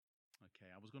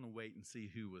was going to wait and see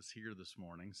who was here this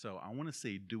morning. So I want to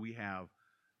see, do we have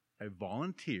a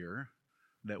volunteer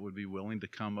that would be willing to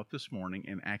come up this morning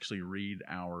and actually read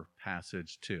our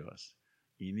passage to us?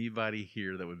 Anybody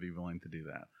here that would be willing to do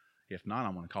that? If not,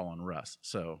 I'm going to call on Russ.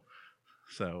 So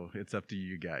it's up to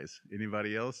you guys.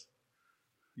 Anybody else?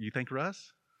 You think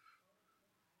Russ?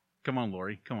 Come on,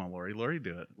 Lori. Come on, Lori. Lori,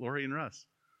 do it. Lori and Russ.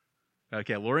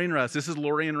 Okay, Lori and Russ. This is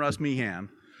Lori and Russ Meehan.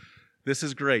 This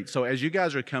is great. So as you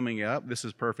guys are coming up, this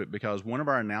is perfect because one of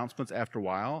our announcements after a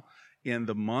while, in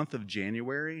the month of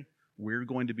January, we're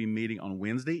going to be meeting on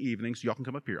Wednesday evenings. Y'all can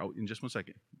come up here. Oh, in just 1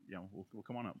 second. We'll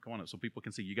come on up. Come on up so people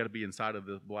can see. You got to be inside of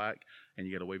the black, and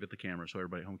you got to wave at the camera so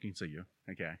everybody at home can see you.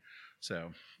 Okay.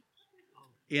 So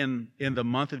in the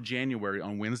month of January,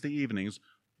 on Wednesday evenings,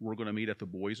 we're going to meet at the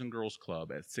Boys and Girls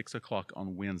Club at 6 o'clock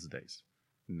on Wednesdays.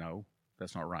 No,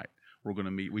 that's not right. We're going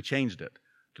to meet. We changed it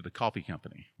to the Coffee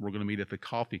Company. We're going to meet at the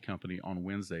Coffee Company on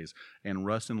Wednesdays, and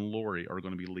Russ and Lori are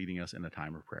going to be leading us in a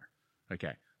time of prayer.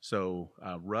 Okay. So,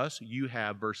 Russ, you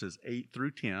have verses 8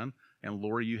 through 10, and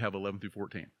Lori, you have 11 through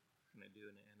 14. Can I do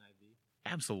an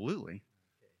NIV? Absolutely.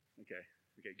 Okay.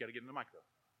 You got to get in the microphone.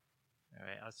 All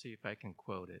right, I'll see if I can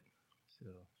quote it.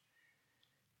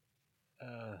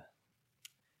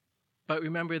 But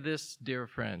remember this, dear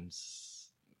friends.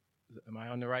 Am I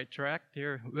on the right track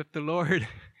here with the Lord?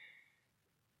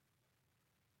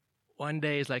 One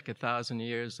day is like 1,000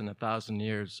 years, and 1,000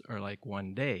 years are like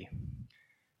one day.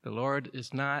 The Lord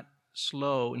is not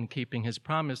slow in keeping his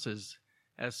promises,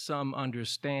 as some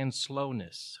understand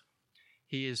slowness.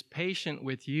 He is patient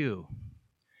with you,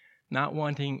 not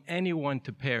wanting anyone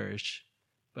to perish,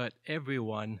 but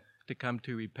everyone to come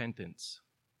to repentance.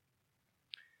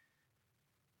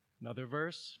 Another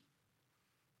verse.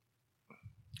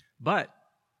 But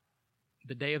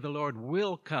the day of the Lord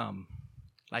will come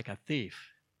like a thief.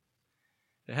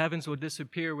 The heavens will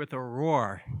disappear with a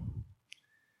roar.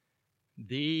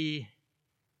 The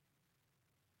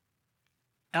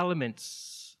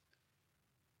elements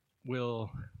will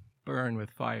burn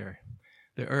with fire.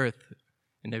 The earth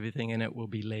and everything in it will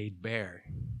be laid bare.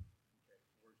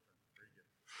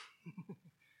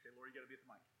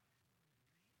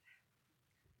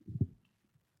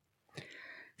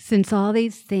 Since all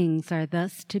these things are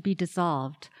thus to be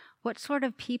dissolved, what sort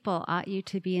of people ought you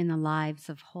to be in the lives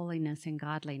of holiness and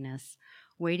godliness,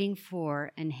 waiting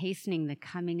for and hastening the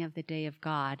coming of the day of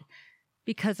God,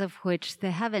 because of which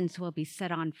the heavens will be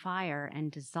set on fire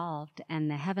and dissolved, and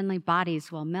the heavenly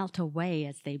bodies will melt away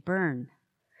as they burn?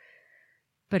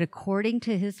 But according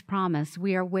to his promise,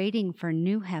 we are waiting for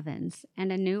new heavens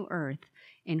and a new earth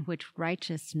in which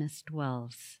righteousness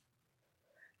dwells.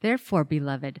 Therefore,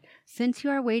 beloved, since you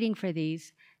are waiting for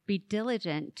these, be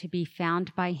diligent to be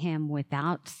found by him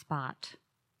without spot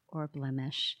or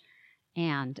blemish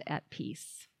and at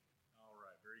peace. All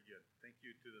right, very good. Thank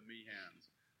you to the Meehans.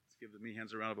 Let's give the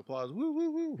Meehans a round of applause. Woo,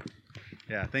 woo, woo.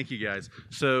 Yeah, thank you guys.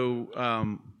 So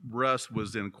Russ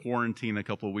was in quarantine a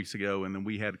couple of weeks ago, and then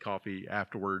we had coffee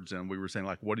afterwards, and we were saying,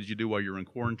 like, what did you do while you were in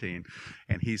quarantine?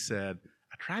 And he said,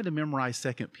 I tried to memorize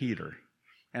 2 Peter.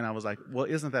 And I was like, well,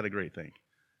 isn't that a great thing?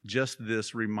 Just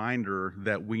this reminder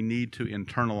that we need to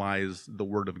internalize the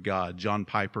Word of God. John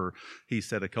Piper, he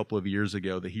said a couple of years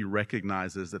ago that he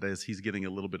recognizes that as he's getting a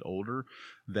little bit older,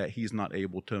 that he's not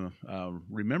able to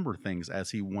remember things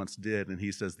as he once did. And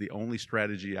he says the only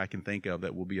strategy I can think of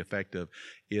that will be effective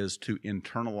is to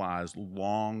internalize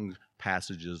long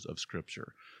passages of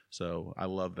Scripture. So I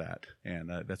love that,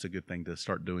 and that's a good thing to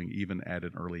start doing even at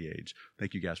an early age.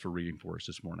 Thank you guys for reading for us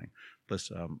this morning.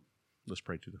 Let's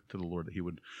pray to the Lord that he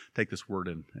would take this word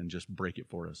and just break it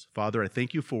for us. Father, I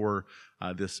thank you for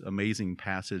this amazing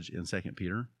passage in 2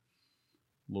 Peter.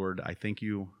 Lord, I thank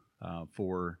you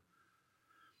for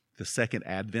the second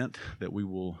advent that we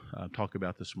will talk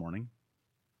about this morning.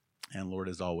 And Lord,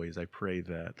 as always, I pray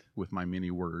that with my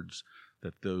many words,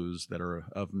 that those that are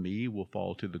of me will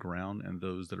fall to the ground, and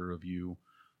those that are of you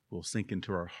will sink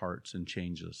into our hearts and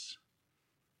change us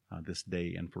this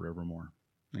day and forevermore.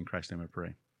 In Christ's name I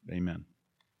pray. Amen.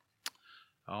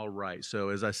 All right. So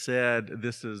as I said,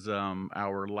 this is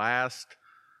our last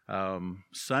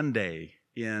Sunday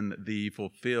in the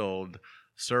fulfilled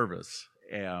service,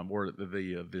 or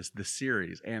this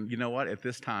series. And you know what? At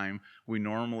this time, we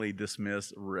normally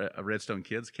dismiss Redstone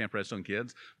Kids, Camp Redstone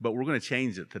Kids, but we're going to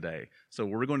change it today. So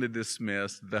we're going to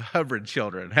dismiss the Hubbard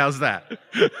children. How's that?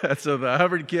 So the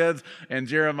Hubbard kids and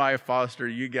Jeremiah Foster,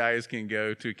 you guys can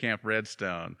go to Camp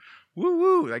Redstone. Woo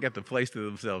woo! They got the place to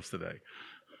themselves today.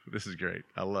 This is great.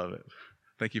 I love it.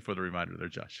 Thank you for the reminder there,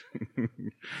 Josh.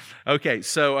 Okay,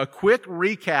 so a quick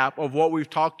recap of what we've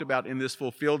talked about in this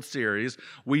Fulfilled series.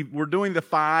 We're doing the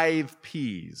 5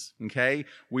 Ps, okay?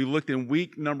 We looked in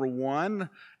week number 1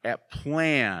 at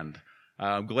planned.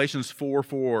 Galatians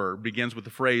 4:4 begins with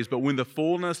the phrase, but when the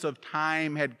fullness of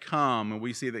time had come, and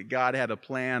we see that God had a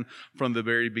plan from the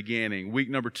very beginning. Week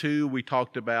number 2, we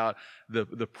talked about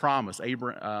the promise,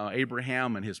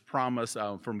 Abraham and his promise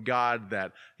from God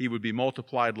that he would be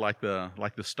multiplied like the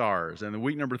stars. And then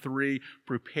week number 3,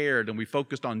 prepared, and we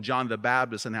focused on John the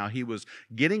Baptist and how he was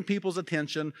getting people's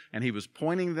attention and he was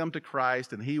pointing them to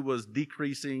Christ and he was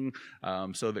decreasing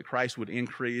so that Christ would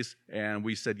increase. And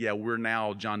we said, yeah, we're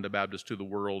now John the Baptist to the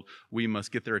world. We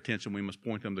must get their attention. We must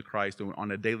point them to Christ. And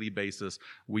on a daily basis,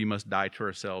 we must die to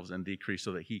ourselves and decrease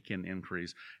so that he can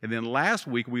increase. And then last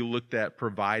week, we looked at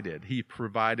provided. He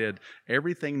provided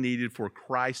everything needed for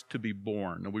Christ to be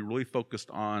born. And we really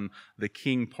focused on the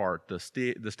king part. The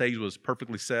stage was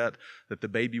perfectly set that the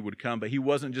baby would come, but he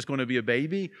wasn't just going to be a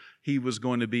baby. He was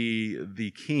going to be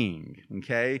the king,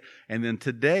 okay? And then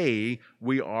today,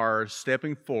 we are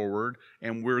stepping forward,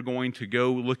 and we're going to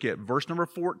go look at verse number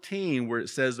 14, where it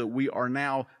says that we are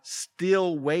now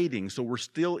still waiting. So we're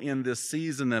still in this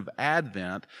season of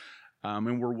Advent,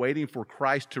 and we're waiting for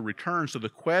Christ to return. So the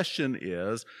question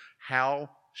is, how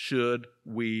should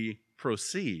we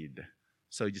proceed?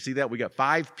 So you see that? We got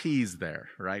 5 P's there,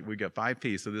 right? We got 5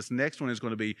 P's. So this next one is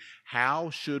going to be, how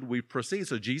should we proceed?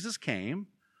 So Jesus came,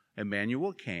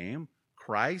 Emmanuel came,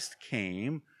 Christ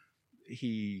came,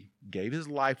 he gave his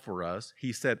life for us.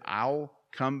 He said, I'll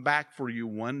come back for you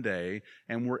one day.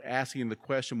 And we're asking the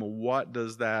question, well, what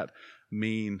does that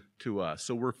mean to us?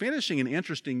 So we're finishing an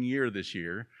interesting year this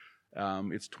year.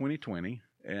 It's 2020.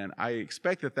 And I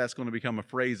expect that that's going to become a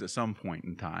phrase at some point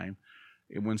in time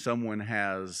when someone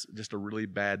has just a really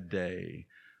bad day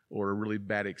or a really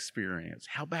bad experience.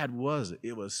 How bad was it?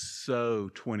 It was so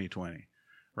 2020,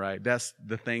 right? That's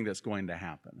the thing that's going to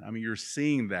happen. I mean, you're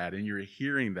seeing that and you're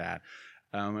hearing that.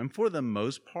 And for the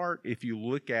most part, if you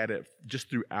look at it just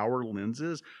through our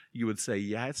lenses, you would say,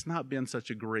 yeah, it's not been such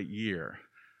a great year.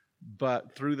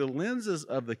 But through the lenses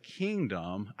of the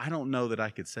kingdom, I don't know that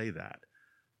I could say that.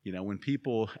 You know, when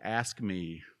people ask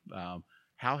me,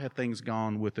 how have things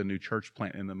gone with the new church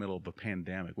plant in the middle of a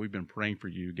pandemic? We've been praying for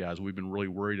you guys. We've been really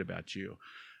worried about you.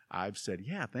 I've said,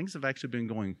 yeah, things have actually been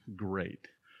going great.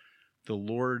 The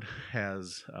Lord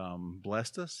has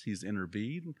blessed us. He's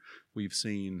intervened. We've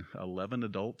seen 11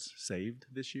 adults saved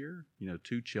this year,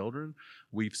 2 children.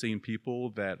 We've seen people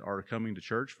that are coming to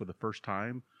church for the first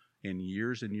time in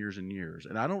years and years and years.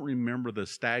 And I don't remember the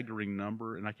staggering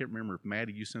number, and I can't remember if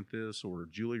Maddie, you sent this, or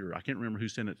Julie, or I can't remember who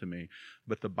sent it to me,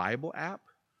 but the Bible app,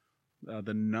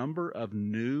 the number of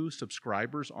new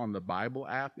subscribers on the Bible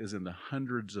app is in the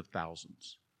hundreds of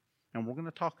thousands. And we're going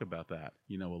to talk about that,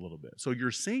 a little bit. So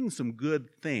you're seeing some good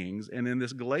things. And in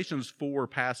this Galatians 4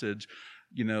 passage,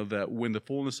 that when the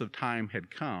fullness of time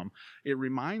had come, it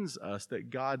reminds us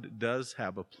that God does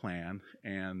have a plan,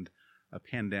 and a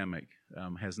pandemic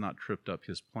has not tripped up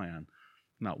his plan,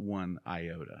 not one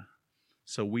iota.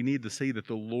 So we need to see that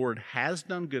the Lord has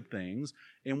done good things,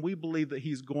 and we believe that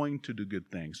he's going to do good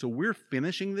things. So we're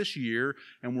finishing this year,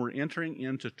 and we're entering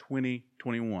into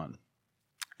 2021.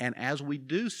 And as we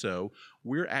do so,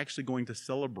 we're actually going to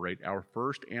celebrate our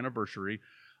first anniversary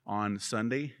on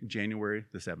Sunday, January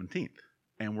the 17th.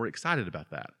 And we're excited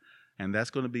about that. And that's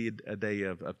going to be a day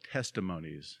of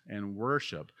testimonies and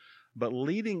worship. But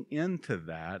leading into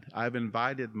that, I've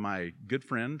invited my good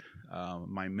friend,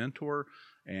 my mentor,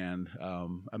 and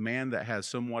a man that has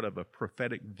somewhat of a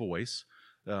prophetic voice,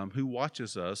 who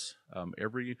watches us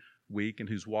every week and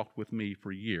who's walked with me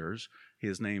for years.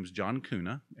 His name's John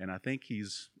Kuna, and I think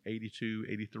he's 82,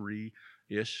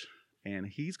 83-ish, and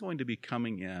he's going to be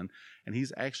coming in, and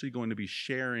he's actually going to be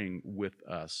sharing with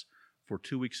us for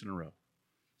 2 weeks in a row.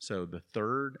 So the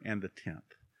 3rd and the 10th.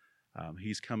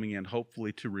 He's coming in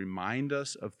hopefully to remind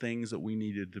us of things that we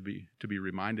needed to be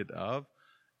reminded of,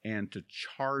 and to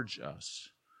charge us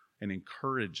and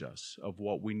encourage us of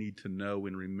what we need to know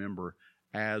and remember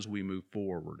as we move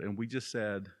forward. And we just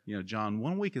said, John,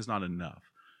 1 week is not enough.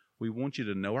 We want you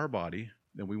to know our body,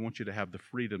 and we want you to have the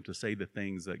freedom to say the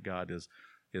things that God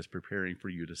is preparing for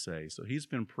you to say. So he's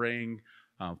been praying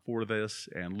for this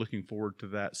and looking forward to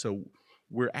that. So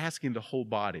we're asking the whole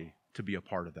body to be a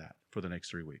part of that for the next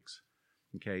 3 weeks.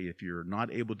 Okay, if you're not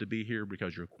able to be here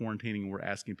because you're quarantining, we're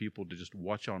asking people to just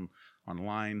watch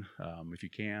online if you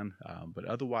can. But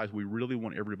otherwise, we really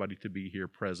want everybody to be here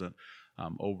present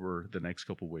over the next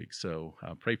couple of weeks. So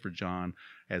pray for John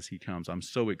as he comes. I'm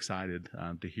so excited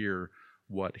to hear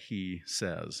what he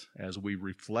says as we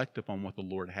reflect upon what the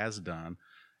Lord has done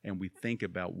and we think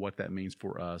about what that means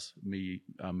for us,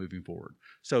 moving forward.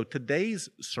 So today's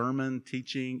sermon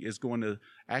teaching is going to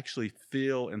actually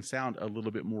feel and sound a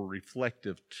little bit more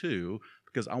reflective too,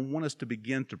 because I want us to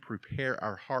begin to prepare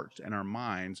our hearts and our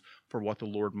minds for what the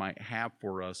Lord might have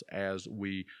for us as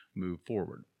we move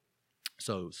forward.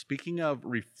 So speaking of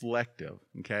reflective,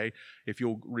 okay, if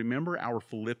you'll remember our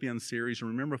Philippians series,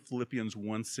 remember Philippians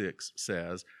 1:6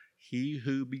 says, he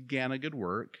who began a good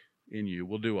work in you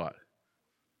will do what?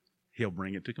 He'll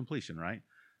bring it to completion, right?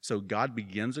 So God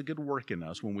begins a good work in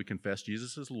us when we confess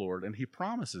Jesus as Lord, and he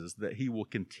promises that he will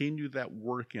continue that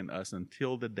work in us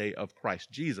until the day of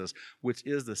Christ Jesus, which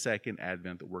is the second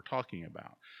advent that we're talking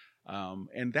about.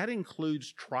 And that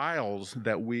includes trials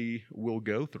that we will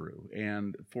go through.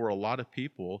 And for a lot of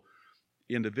people,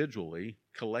 individually,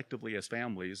 collectively as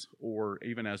families, or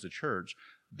even as a church,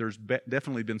 there's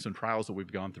definitely been some trials that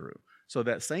we've gone through. So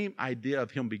that same idea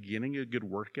of him beginning a good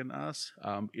work in us,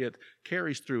 it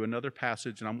carries through another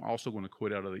passage, and I'm also going to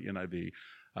quote out of the NIV,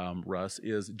 Russ,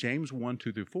 is James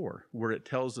 1:2-4, where it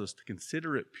tells us to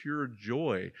consider it pure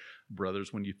joy,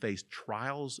 brothers, when you face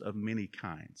trials of many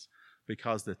kinds,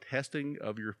 because the testing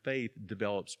of your faith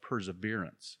develops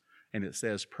perseverance. And it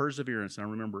says perseverance, and I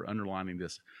remember underlining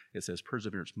this, it says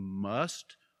perseverance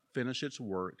must finish its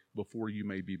work before you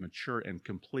may be mature and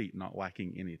complete, not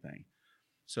lacking anything.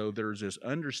 So there's this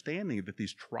understanding that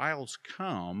these trials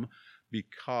come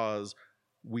because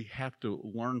we have to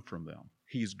learn from them.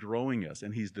 He's growing us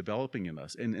and he's developing in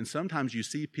us. And sometimes you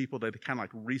see people that kind of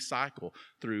like recycle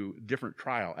through different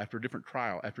trial after different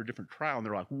trial after different trial. And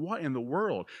they're like, what in the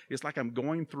world? It's like I'm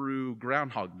going through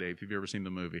Groundhog Day, if you've ever seen the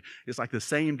movie. It's like the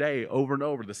same day over and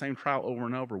over, the same trial over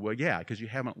and over. Well, yeah, because you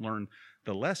haven't learned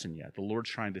the lesson yet. The Lord's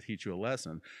trying to teach you a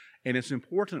lesson. And it's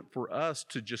important for us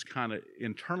to just kind of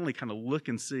internally kind of look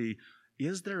and see,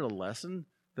 is there a lesson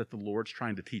that the Lord's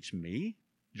trying to teach me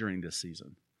during this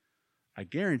season? I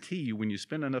guarantee you, when you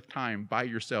spend enough time by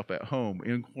yourself at home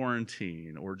in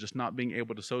quarantine or just not being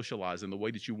able to socialize in the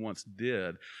way that you once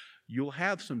did, you'll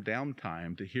have some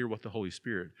downtime to hear what the Holy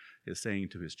Spirit is saying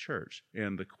to his church.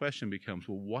 And the question becomes,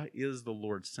 well, what is the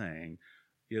Lord saying?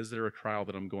 Is there a trial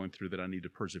that I'm going through that I need to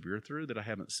persevere through that I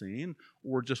haven't seen?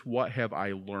 Or just what have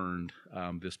I learned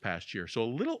this past year? So a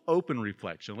little open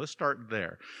reflection. Let's start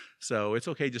there. So it's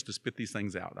okay just to spit these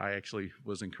things out. I actually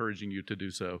was encouraging you to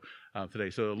do so today.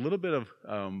 So a little bit of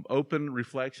open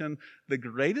reflection. The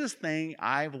greatest thing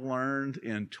I've learned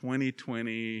in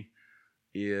 2020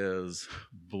 is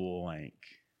blank.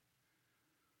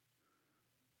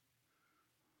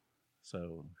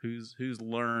 So who's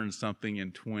learned something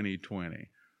in 2020?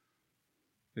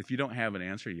 If you don't have an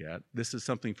answer yet, this is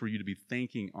something for you to be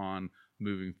thinking on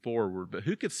moving forward. But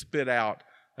who could spit out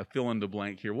a fill in the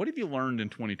blank here? What have you learned in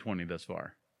 2020 thus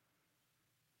far?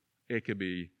 It could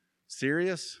be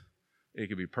serious. It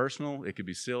could be personal. It could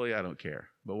be silly. I don't care.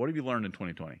 But what have you learned in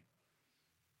 2020?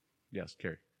 Yes,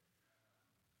 Carrie.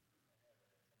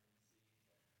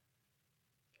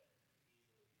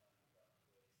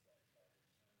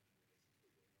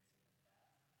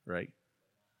 Right?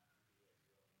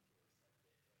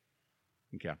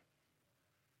 Okay.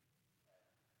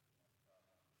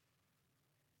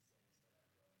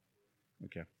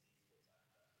 Okay.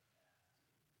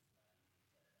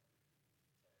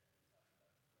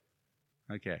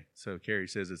 Okay. So Carrie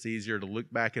says it's easier to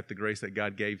look back at the grace that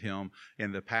God gave him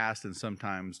in the past and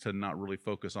sometimes to not really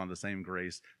focus on the same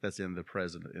grace that's in the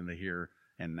present, in the here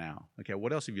and now. Okay.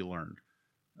 What else have you learned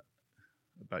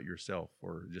about yourself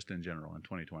or just in general in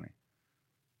 2020?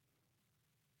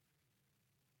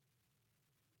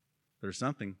 There's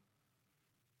something,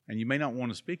 and you may not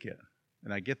want to speak it,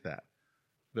 and I get that.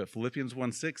 But Philippians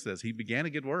 1:6 says he began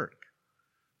a good work.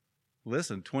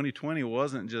 Listen, 2020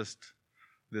 wasn't just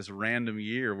this random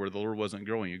year where the Lord wasn't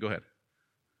growing you. Go ahead.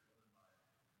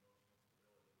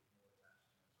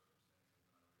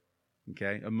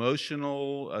 Okay,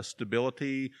 emotional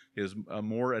stability is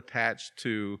more attached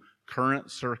to current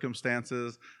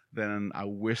circumstances than I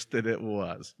wish that it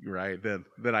was, right?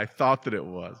 Than I thought that it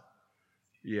was.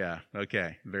 Yeah,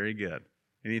 okay, very good.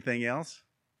 Anything else?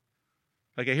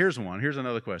 Okay, here's one. Here's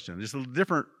another question. Just a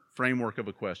different framework of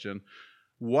a question.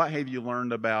 What have you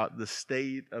learned about the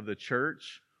state of the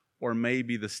church or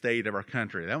maybe the state of our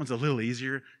country? That one's a little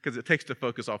easier because it takes the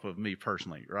focus off of me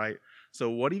personally, right? So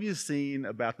what have you seen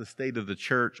about the state of the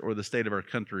church or the state of our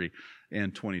country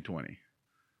in 2020?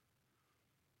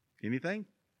 Anything?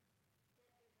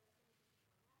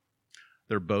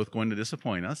 They're both going to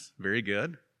disappoint us. Very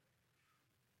good.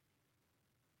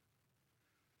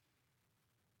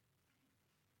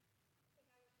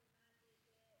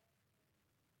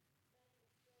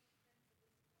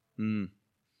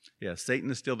 Yeah, Satan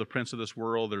is still the prince of this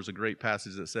world. There's a great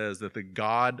passage that says that the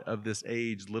God of this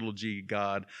age, little g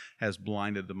God, has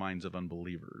blinded the minds of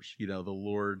unbelievers. The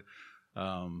Lord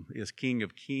is King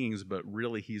of kings, but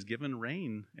really he's given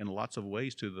reign in lots of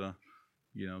ways to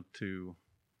to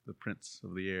the prince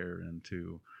of the air and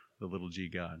to the little g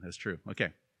God. That's true. Okay,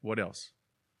 what else?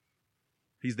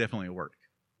 He's definitely at work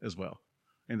as well.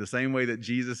 In the same way that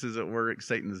Jesus is at work,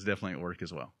 Satan is definitely at work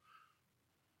as well.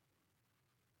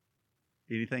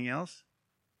 Anything else?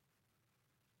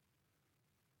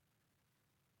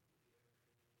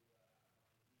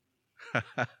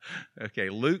 Okay,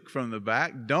 Luke from the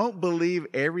back. Don't believe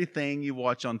everything you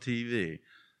watch on TV.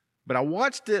 But I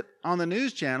watched it on the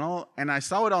news channel and I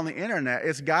saw it on the internet.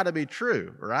 It's got to be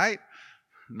true, right?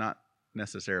 Not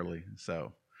necessarily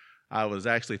so. I was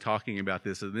actually talking about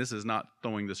this, and this is not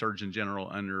throwing the Surgeon General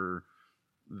under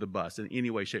the bus in any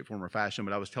way, shape, form, or fashion,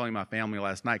 but I was telling my family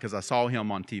last night because I saw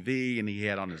him on TV and he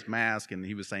had on his mask and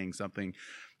he was saying something,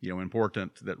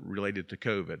 important that related to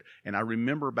COVID. And I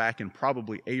remember back in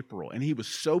probably April, and he was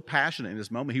so passionate in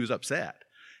this moment, he was upset.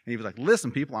 And he was like,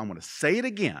 listen, people, I'm going to say it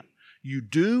again. You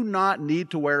do not need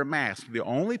to wear a mask. The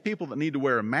only people that need to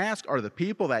wear a mask are the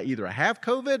people that either have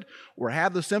COVID or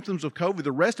have the symptoms of COVID.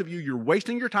 The rest of you, you're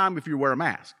wasting your time if you wear a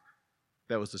mask.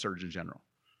 That was the Surgeon General.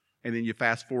 And then you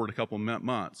fast forward a couple of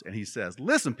months, and he says,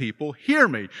 listen, people, hear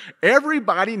me.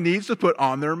 Everybody needs to put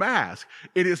on their mask.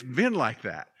 It has been like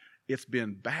that. It's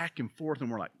been back and forth, and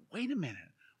we're like, wait a minute.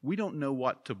 We don't know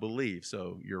what to believe.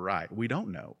 So you're right. We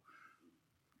don't know.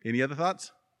 Any other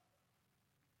thoughts?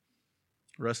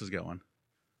 Russ is going.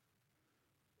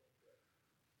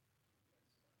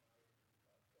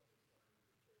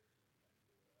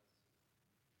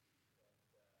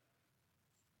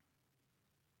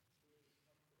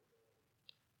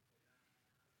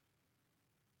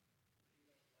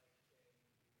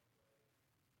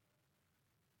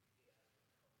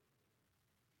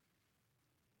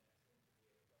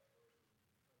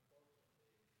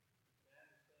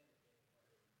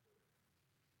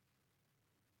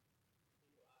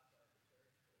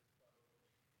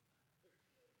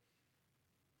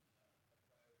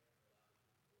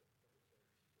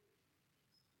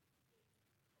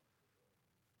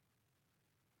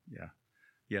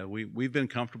 Yeah, we've been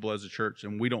comfortable as a church,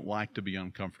 and we don't like to be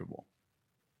uncomfortable.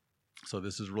 So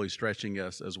this is really stretching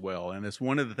us as well. And it's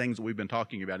one of the things that we've been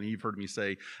talking about, and you've heard me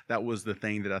say that was the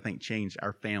thing that I think changed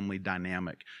our family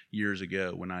dynamic years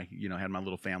ago when I had my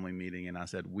little family meeting, and I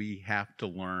said, we have to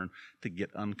learn to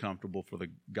get uncomfortable for the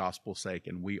gospel's sake,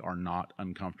 and we are not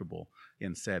uncomfortable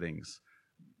in settings.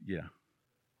 Yeah.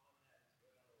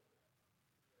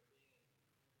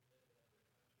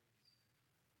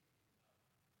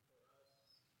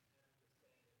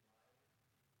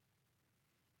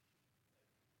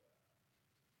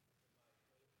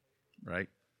 Right?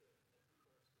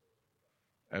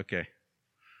 Okay.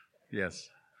 Yes.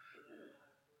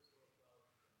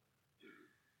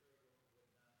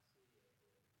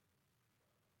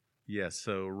 Yes,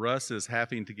 so Russ is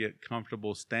having to get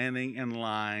comfortable standing in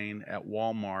line at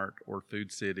Walmart or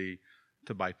Food City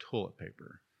to buy toilet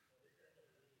paper.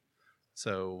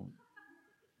 So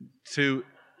to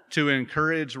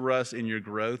encourage Russ in your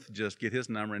growth, just get his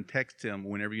number and text him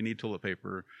whenever you need toilet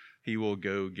paper. He will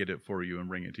go get it for you and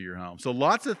bring it to your home. So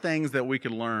lots of things that we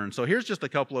can learn. So here's just a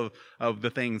couple of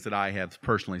the things that I have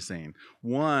personally seen.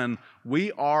 One,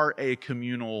 we are a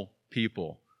communal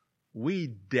people. We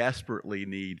desperately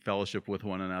need fellowship with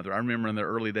one another. I remember in the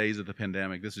early days of the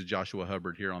pandemic, this is Joshua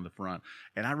Hubbard here on the front,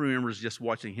 and I remember just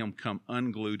watching him come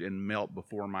unglued and melt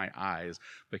before my eyes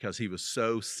because he was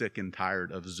so sick and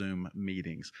tired of Zoom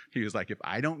meetings. He was like, if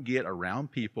I don't get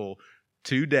around people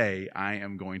today, I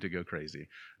am going to go crazy.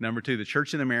 Number two, the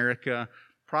church in America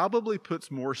probably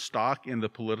puts more stock in the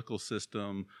political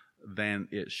system than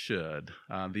it should.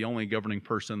 The only governing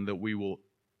person that we will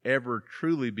ever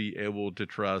truly be able to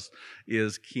trust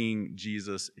is King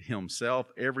Jesus himself.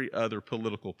 Every other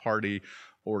political party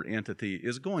or entity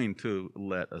is going to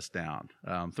let us down.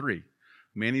 Three,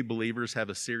 many believers have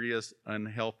a serious,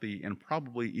 unhealthy, and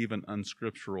probably even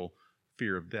unscriptural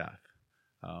fear of death.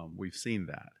 We've seen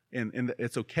that. And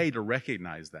it's okay to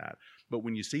recognize that. But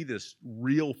when you see this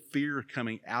real fear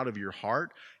coming out of your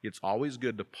heart, it's always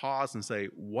good to pause and say,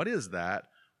 what is that?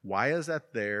 Why is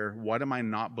that there? What am I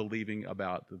not believing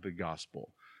about the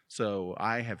gospel? So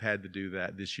I have had to do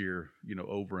that this year,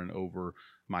 over and over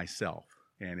myself.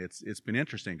 And it's been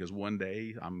interesting because one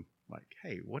day I'm like,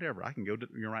 hey, whatever, I can go to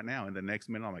right now. And the next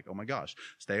minute I'm like, oh my gosh,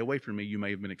 stay away from me. You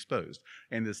may have been exposed.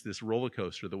 And this roller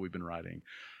coaster that we've been riding.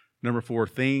 Number four,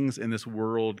 things in this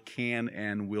world can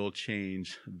and will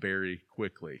change very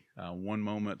quickly. One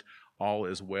moment all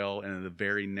is well, and in the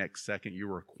very next second,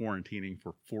 you are quarantining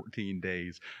for 14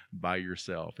 days by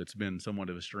yourself. It's been somewhat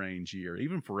of a strange year.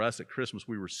 Even for us at Christmas,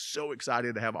 we were so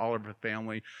excited to have all of our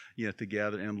family,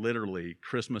 together, and literally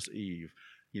Christmas Eve,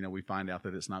 we find out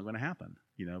that it's not going to happen,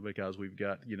 because we've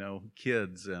got,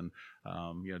 kids and,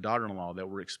 daughter-in-law that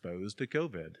were exposed to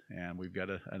COVID. And we've got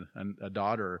a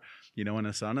daughter, and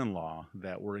a son-in-law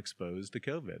that were exposed to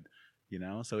COVID,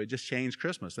 so it just changed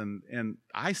Christmas. And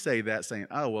I say that saying,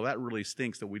 oh, well, that really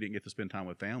stinks that we didn't get to spend time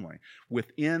with family.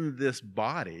 Within this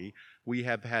body, we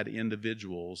have had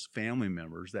individuals, family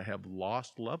members that have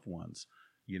lost loved ones,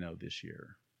 this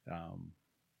year.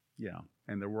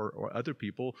 And there were other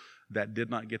people that did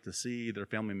not get to see their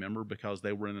family member because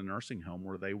they were in a nursing home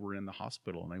or they were in the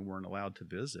hospital and they weren't allowed to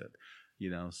visit.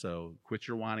 So quit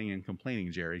your whining and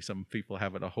complaining, Jerry. Some people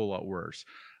have it a whole lot worse.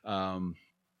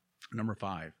 Number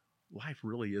 5, life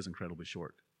really is incredibly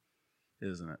short,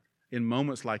 isn't it? In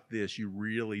moments like this, you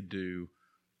really do,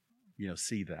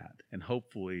 see that and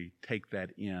hopefully take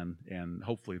that in, and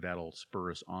hopefully that'll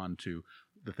spur us on to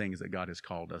the things that God has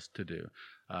called us to do.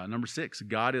 Number 6,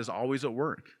 God is always at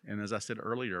work. And as I said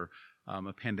earlier,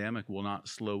 a pandemic will not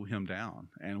slow him down.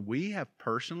 And we have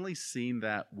personally seen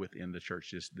that within the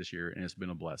church this year, and it's been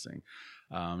a blessing.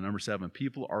 Number 7,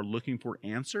 people are looking for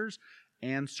answers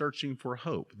and searching for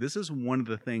hope. This is one of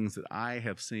the things that I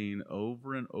have seen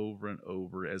over and over and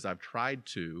over as I've tried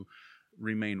to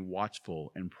remain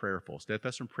watchful and prayerful,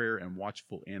 steadfast in prayer and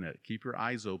watchful in it. Keep your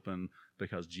eyes open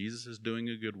because Jesus is doing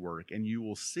a good work, and you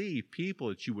will see people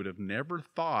that you would have never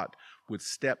thought would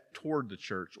step toward the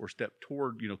church or step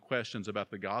toward, questions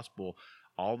about the gospel.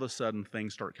 All of a sudden,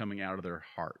 things start coming out of their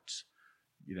hearts.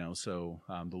 So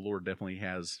the Lord definitely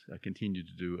has continued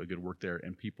to do a good work there,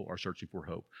 and people are searching for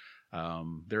hope.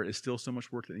 There is still so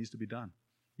much work that needs to be done,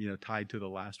 tied to the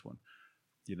last one.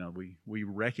 We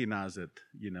recognize it,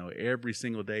 every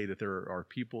single day that there are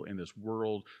people in this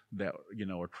world that,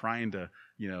 are trying to,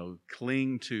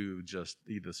 cling to just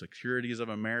the securities of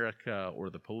America or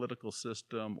the political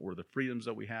system or the freedoms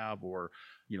that we have or,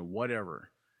 whatever.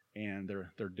 And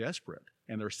they're desperate,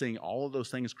 and they're seeing all of those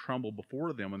things crumble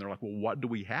before them. And they're like, well, what do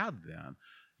we have then?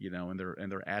 And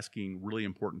they're asking really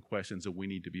important questions, and we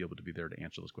need to be able to be there to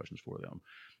answer those questions for them.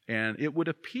 And it would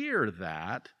appear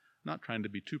that, not trying to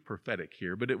be too prophetic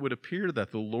here, but it would appear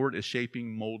that the Lord is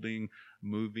shaping, molding,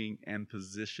 moving, and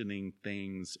positioning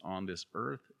things on this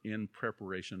earth in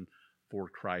preparation for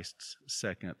Christ's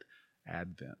second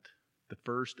advent. The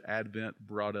first advent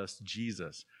brought us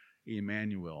Jesus,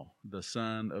 Emmanuel, the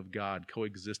Son of God,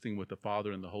 coexisting with the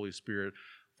Father and the Holy Spirit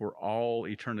for all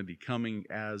eternity, coming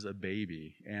as a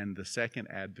baby. And the second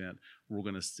advent, we're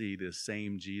going to see this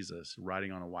same Jesus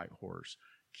riding on a white horse,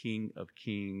 King of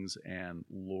Kings and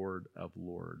Lord of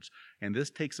Lords. And this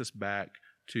takes us back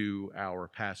to our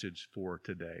passage for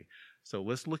today. So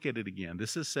let's look at it again.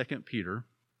 This is 2 Peter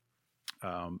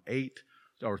 8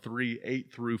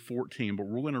 through 14, but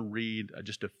we're going to read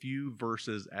just a few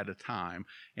verses at a time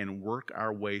and work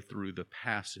our way through the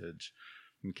passage.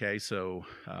 Okay, so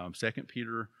 2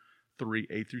 Peter 3,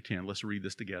 8 through 10. Let's read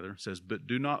this together. It says, "But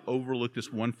do not overlook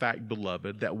this one fact,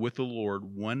 beloved, that with the Lord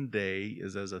 1 day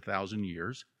is as 1,000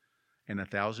 years, and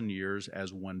 1,000 years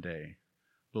as 1 day.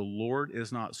 The Lord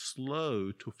is not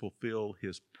slow to fulfill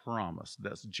his promise."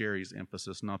 That's Jerry's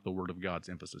emphasis, not the Word of God's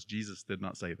emphasis. Jesus did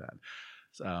not say that.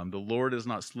 The Lord is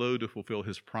not slow to fulfill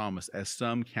his promise, as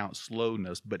some count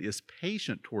slowness, but is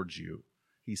patient towards you.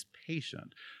 He's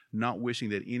patient, not wishing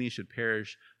that any should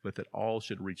perish, but that all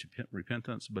should reach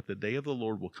repentance. But the day of the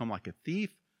Lord will come like a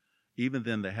thief. Even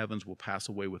then the heavens will pass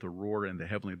away with a roar, and the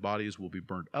heavenly bodies will be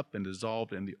burned up and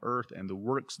dissolved, and the earth and the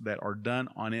works that are done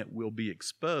on it will be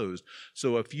exposed.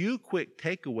 So a few quick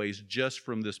takeaways just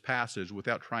from this passage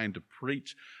without trying to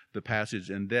preach the passage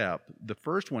in depth. The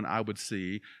first one I would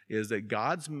see is that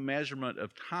God's measurement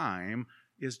of time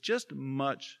is just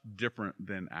much different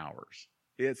than ours.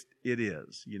 It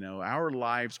is. Our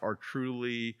lives are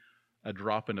truly a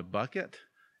drop in a bucket.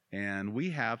 And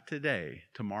we have today.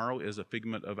 Tomorrow is a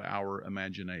figment of our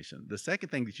imagination. The second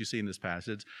thing that you see in this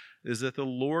passage is that the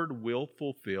Lord will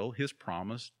fulfill his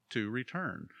promise to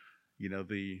return.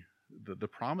 The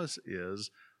promise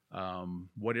is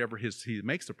whatever he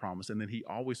makes the promise, and then he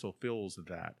always fulfills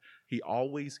that. He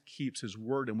always keeps his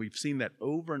word, and we've seen that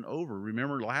over and over.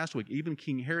 Remember last week, even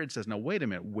King Herod says, now wait a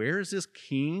minute, where is this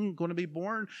king going to be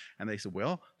born? And they said,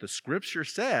 well, the scripture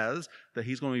says that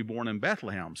he's going to be born in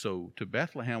Bethlehem. So to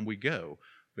Bethlehem we go,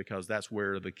 because that's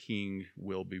where the king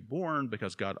will be born,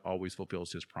 because God always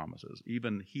fulfills his promises.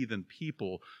 Even heathen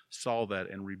people saw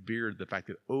that and revered the fact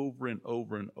that over and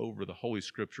over and over the Holy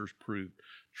Scriptures proved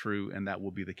true, and that will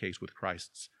be the case with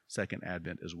Christ's second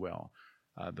advent as well.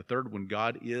 The third one,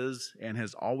 God is and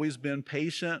has always been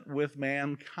patient with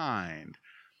mankind.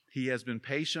 He has been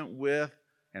patient with,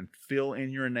 and fill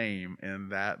in your name in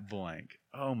that blank.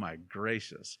 Oh my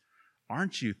gracious.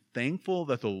 Aren't you thankful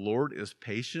that the Lord is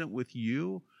patient with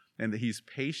you and that he's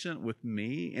patient with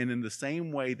me? And in the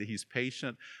same way that he's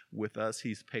patient with us,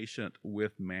 he's patient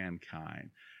with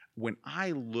mankind. When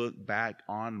I look back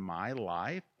on my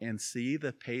life and see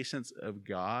the patience of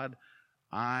God,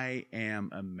 I am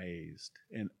amazed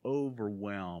and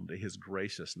overwhelmed at his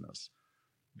graciousness,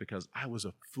 because I was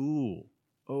a fool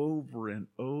over and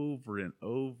over and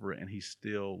over, and he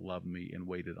still loved me and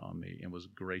waited on me and was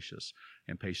gracious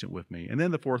and patient with me. And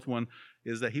then the fourth one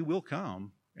is that he will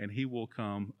come, and he will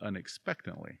come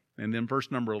unexpectedly. And then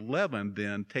verse number 11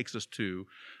 then takes us to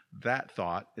that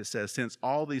thought. It says, since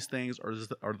all these things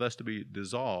are thus to be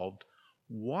dissolved,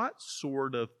 what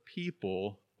sort of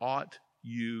people ought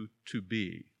you to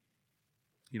be?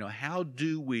 You know, how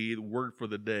do we, the word for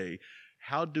the day,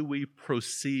 how do we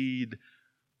proceed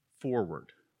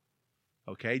forward?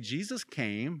 Okay, Jesus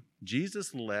came,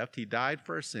 Jesus left, he died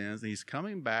for our sins, and he's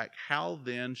coming back. How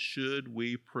then should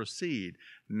we proceed?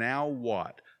 Now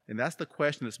what? And that's the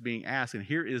question that's being asked. And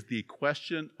here is the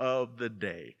question of the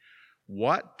day.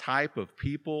 What type of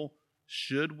people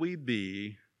should we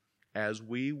be as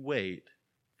we wait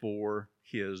for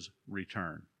his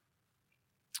return?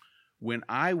 When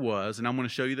I was, and I'm going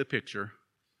to show you the picture,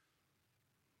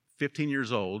 15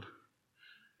 years old,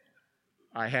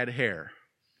 I had hair.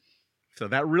 So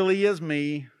that really is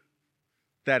me.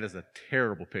 That is a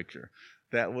terrible picture.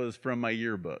 That was from my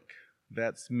yearbook.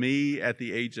 That's me at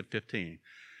the age of 15.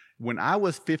 When I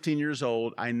was 15 years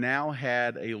old, I now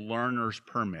had a learner's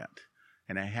permit,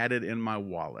 and I had it in my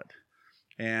wallet.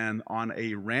 And on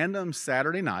a random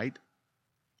Saturday night,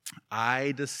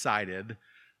 I decided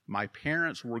my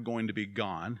parents were going to be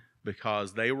gone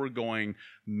because they were going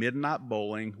midnight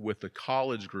bowling with the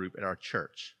college group at our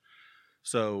church.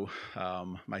 So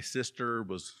my sister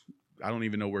was, I don't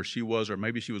even know where she was, or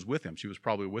maybe she was with him. She was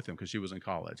probably with him because she was in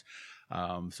college.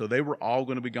 So they were all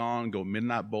going to be gone, go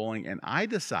midnight bowling, and I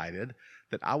decided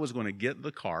that I was going to get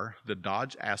the car, the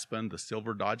Dodge Aspen, the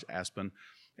silver Dodge Aspen,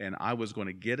 and I was going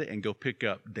to get it and go pick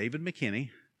up David McKinney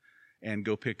and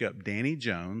go pick up Danny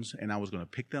Jones, and I was going to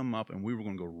pick them up, and we were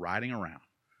going to go riding around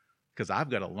because I've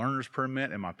got a learner's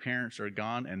permit, and my parents are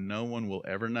gone, and no one will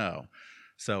ever know.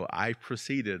 So I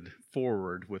proceeded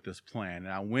forward with this plan. And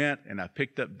I went and I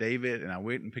picked up David, and I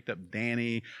went and picked up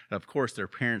Danny. And of course, their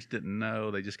parents didn't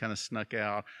know. They just kind of snuck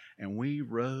out. And we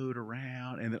rode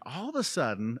around. And then all of a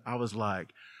sudden, I was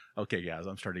like, okay, guys,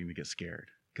 I'm starting to get scared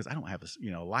because I don't have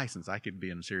a license. I could be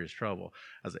in serious trouble.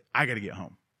 I was like, I got to get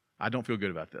home. I don't feel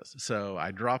good about this. So I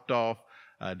dropped off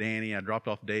Danny, I dropped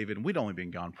off David, and we'd only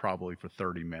been gone probably for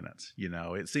 30 minutes. You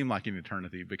know, it seemed like an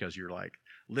eternity because you're like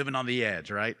living on the edge,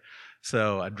 right?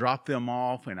 So I dropped them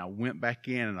off, and I went back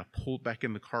in, and I pulled back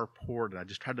in the carport, and I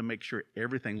just tried to make sure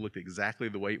everything looked exactly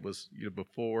the way it was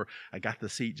before. I got the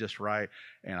seat just right,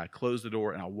 and I closed the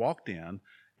door, and I walked in,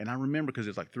 and I remember because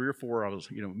it was like 3 or 4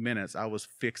 minutes, I was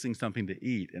fixing something to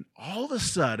eat, and all of a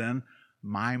sudden,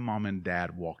 my mom and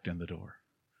dad walked in the door.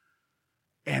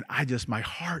 And my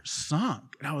heart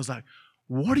sunk. And I was like,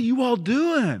 what are you all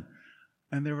doing?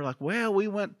 And they were like, well, we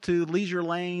went to Leisure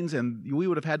Lanes, and we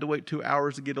would have had to wait 2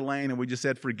 hours to get a lane, and we just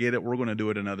said, forget it, we're going to do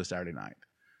it another Saturday night.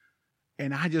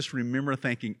 And I just remember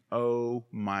thinking, oh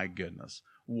my goodness,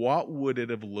 what would it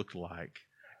have looked like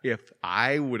if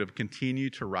I would have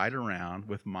continued to ride around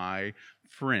with my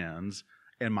friends,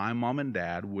 and my mom and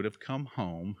dad would have come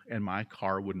home, and my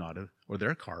car would not have, or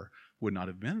their car would not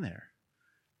have been there.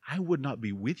 I would not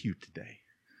be with you today.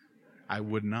 I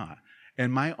would not.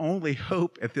 And my only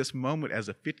hope at this moment as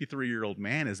a 53-year-old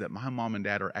man is that my mom and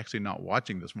dad are actually not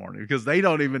watching this morning, because they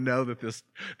don't even know that this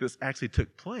actually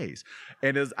took place.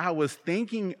 And as I was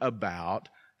thinking about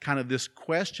kind of this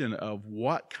question of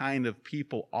what kind of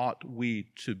people ought we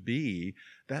to be,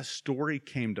 that story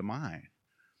came to mind.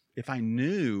 If I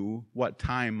knew what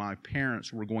time my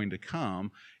parents were going to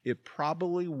come, it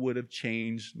probably would have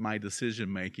changed my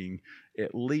decision-making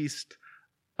at least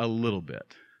a little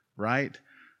bit, right?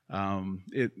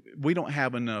 We don't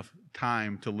have enough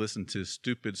time to listen to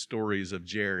stupid stories of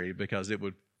Jerry because it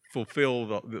would fill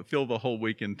the whole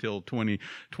week until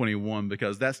 2021,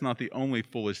 because that's not the only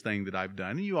foolish thing that I've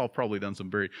done. And you all probably done some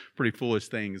pretty foolish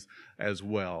things as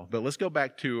well. But let's go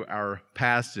back to our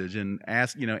passage and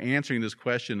answering this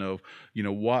question of,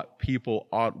 what people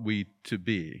ought we to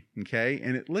be, okay?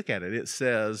 And look at it. It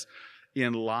says,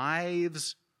 in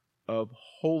lives of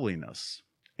holiness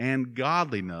and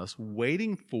godliness,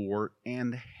 waiting for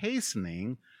and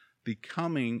hastening the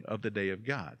coming of the day of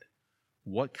God.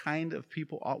 What kind of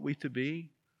people ought we to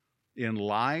be? In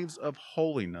lives of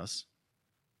holiness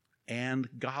and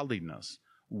godliness,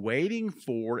 waiting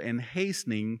for and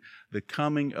hastening the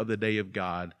coming of the day of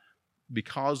God,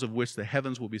 because of which the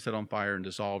heavens will be set on fire and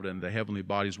dissolved, and the heavenly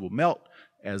bodies will melt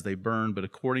as they burn. But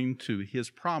according to his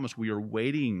promise, we are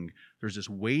waiting. There's this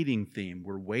waiting theme.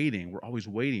 We're waiting. We're always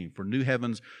waiting for new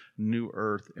heavens, new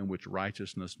earth, in which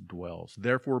righteousness dwells.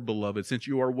 Therefore, beloved, since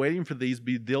you are waiting for these,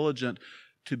 be diligent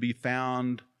to be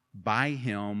found by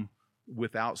him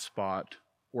without spot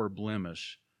or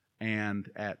blemish and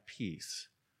at peace.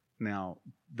 Now,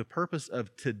 the purpose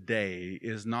of today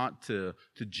is not to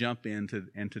jump into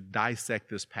and to dissect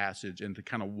this passage and to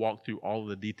kind of walk through all of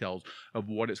the details of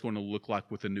what it's going to look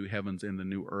like with the new heavens and the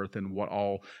new earth and what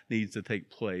all needs to take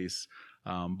place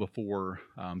before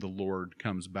the Lord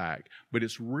comes back. But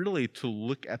it's really to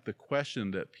look at the question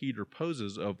that Peter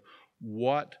poses of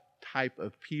what type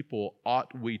of people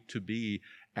ought we to be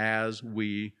as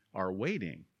we are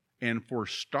waiting. And for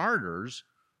starters,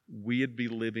 we should be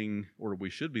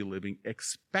living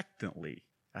expectantly.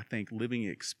 I think living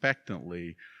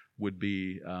expectantly would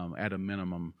be at a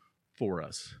minimum for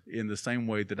us, in the same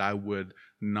way that I would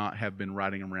not have been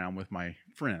riding around with my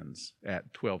friends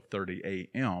at 12:30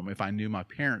 a.m. if I knew my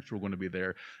parents were going to be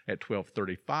there at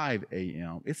 12:35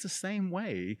 a.m. It's the same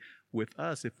way with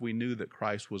us if we knew that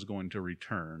Christ was going to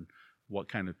return. What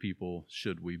kind of people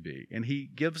should we be? And he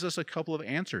gives us a couple of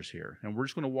answers here, and we're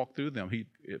just going to walk through them.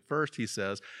 At first, he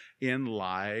says, in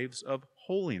lives of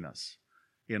holiness.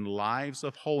 In lives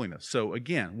of holiness. So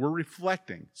again, we're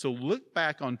reflecting. So look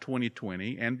back on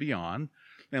 2020 and beyond,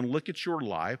 and look at your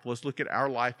life. Let's look at our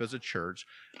life as a church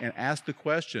and ask the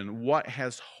question, what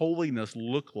has holiness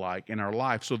look like in our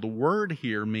life? So the word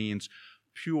here means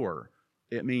pure.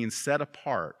 It means set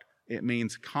apart. It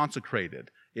means consecrated.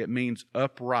 It means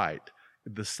upright.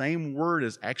 The same word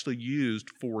is actually used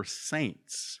for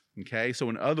saints, okay? So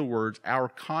in other words, our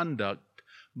conduct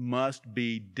must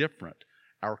be different.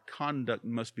 Our conduct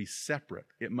must be separate.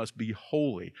 It must be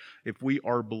holy. If we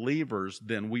are believers,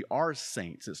 then we are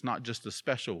saints. It's not just the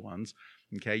special ones,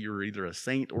 okay? You're either a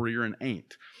saint or you're an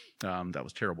ain't. That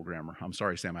was terrible grammar. I'm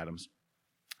sorry, Sam Adams.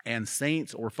 And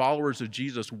saints or followers of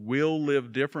Jesus will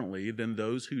live differently than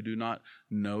those who do not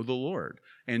know the Lord.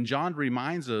 And John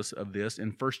reminds us of this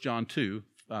in 1 John 2,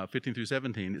 15 through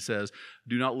 17. It says,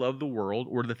 do not love the world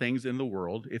or the things in the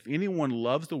world. If anyone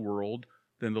loves the world,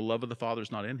 then the love of the Father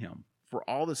is not in him. For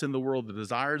all that's in the world, the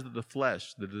desires of the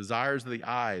flesh, the desires of the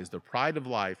eyes, the pride of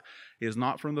life, is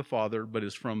not from the Father, but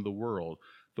is from the world.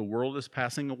 The world is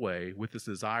passing away with its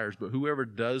desires, but whoever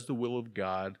does the will of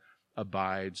God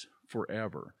abides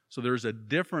forever. So there's a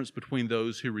difference between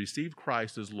those who receive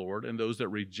Christ as Lord and those that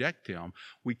reject him.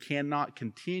 We cannot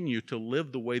continue to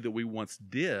live the way that we once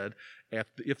did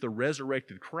if the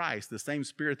resurrected Christ, the same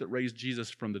Spirit that raised Jesus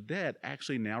from the dead,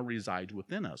 actually now resides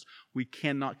within us. We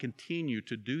cannot continue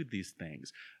to do these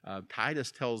things.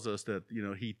 Titus tells us that,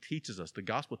 he teaches us, the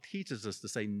gospel teaches us to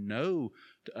say no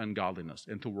to ungodliness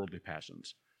and to worldly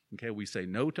passions. Okay, we say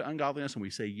no to ungodliness and we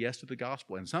say yes to the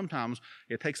gospel. And sometimes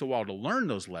it takes a while to learn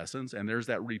those lessons, and there's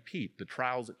that repeat, the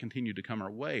trials that continue to come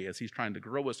our way as he's trying to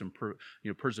grow us and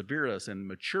persevere us and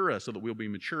mature us so that we'll be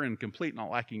mature and complete, not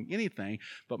lacking anything.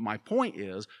 But my point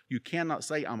is, you cannot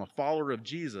say I'm a follower of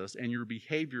Jesus and your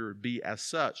behavior be as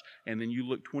such, and then you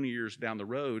look 20 years down the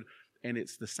road and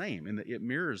it's the same, and it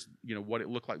mirrors what it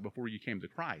looked like before you came to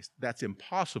Christ. That's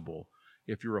impossible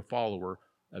if you're a follower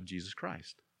of Jesus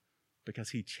Christ.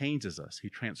 Because he changes us, he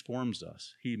transforms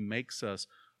us, he makes us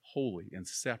holy and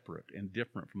separate and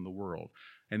different from the world.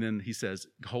 And then he says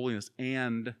holiness,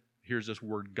 and here's this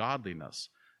word godliness.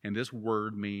 And this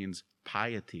word means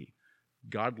piety,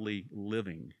 godly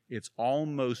living. It's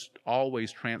almost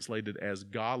always translated as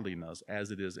godliness,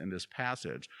 as it is in this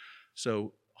passage.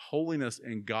 So holiness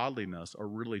and godliness are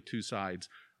really two sides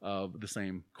of the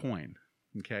same coin.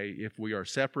 Okay, if we are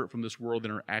separate from this world,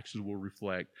 then our actions will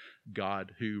reflect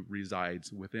God who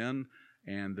resides within.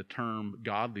 And the term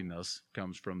godliness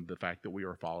comes from the fact that we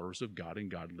are followers of God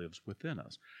and God lives within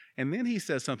us. And then he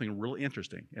says something really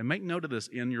interesting. And make note of this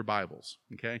in your Bibles.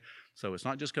 Okay, so it's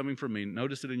not just coming from me.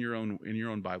 Notice it in your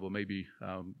own Bible. Maybe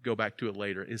go back to it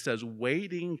later. It says,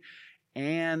 waiting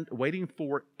and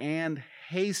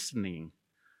hastening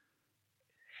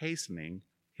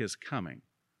his coming.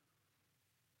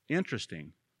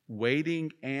 Interesting.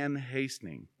 Waiting and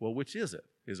hastening. Well, which is it?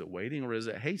 Is it waiting or is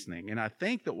it hastening? And I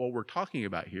think that what we're talking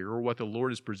about here, or what the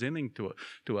Lord is presenting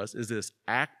to us, is this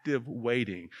active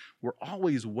waiting. We're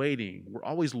always waiting. We're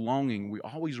always longing. We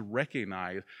always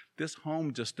recognize this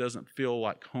home just doesn't feel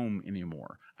like home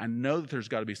anymore. I know that there's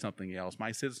got to be something else.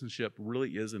 My citizenship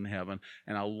really is in heaven,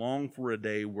 and I long for a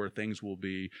day where things will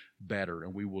be better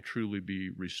and we will truly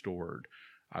be restored.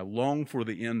 I long for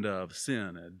the end of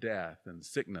sin and death and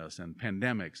sickness and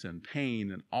pandemics and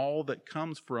pain and all that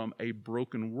comes from a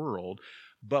broken world.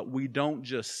 But we don't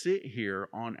just sit here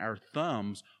on our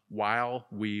thumbs while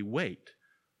we wait.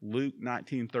 Luke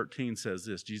 19:13 says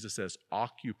this. Jesus says,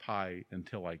 "Occupy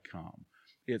until I come."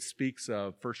 It speaks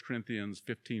of 1 Corinthians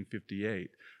 15:58.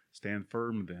 Stand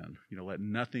firm then. Let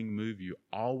nothing move you.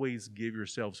 Always give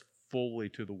yourselves fully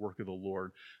to the work of the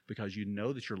Lord, because you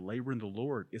know that your labor in the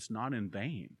Lord, it's not in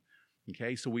vain.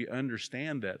 Okay, so we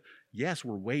understand that, yes,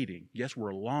 we're waiting. Yes,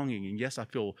 we're longing. And yes, I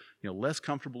feel less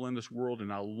comfortable in this world and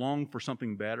I long for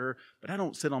something better, but I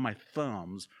don't sit on my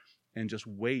thumbs and just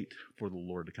wait for the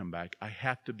Lord to come back. I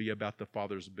have to be about the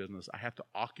Father's business. I have to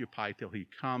occupy till He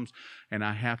comes, and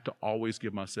I have to always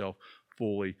give myself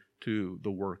fully to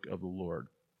the work of the Lord.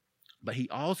 But he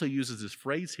also uses this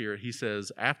phrase here. He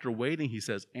says, after waiting, he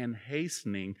says, and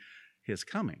hastening his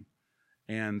coming.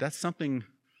 And that's something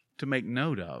to make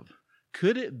note of.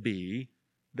 Could it be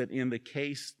that in the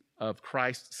case of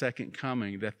Christ's second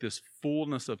coming, that this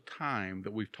fullness of time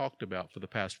that we've talked about for the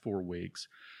past 4 weeks,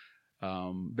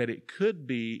 that it could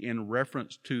be in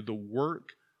reference to the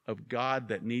work of God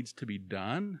that needs to be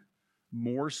done,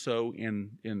 more so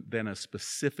than a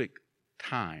specific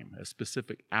time, a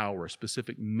specific hour, a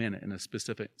specific minute, and a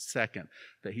specific second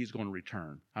that He's going to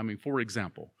return. For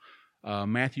example,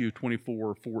 Matthew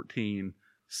 24:14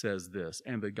 says this,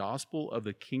 "And the gospel of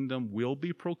the kingdom will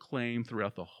be proclaimed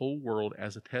throughout the whole world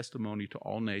as a testimony to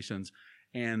all nations,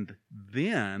 and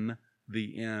then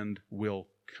the end will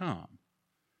come."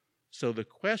 So the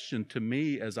question to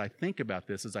me as I think about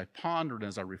this, as I ponder and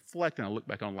as I reflect and I look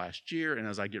back on last year and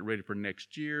as I get ready for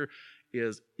next year,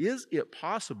 is it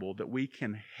possible that we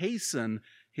can hasten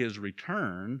His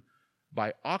return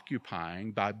by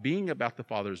occupying, by being about the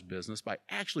Father's business, by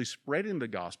actually spreading the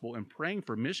gospel and praying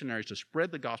for missionaries to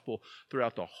spread the gospel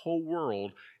throughout the whole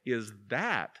world? Is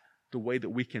that the way that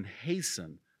we can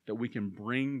hasten, that we can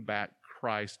bring back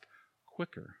Christ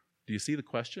quicker? Do you see the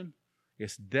question?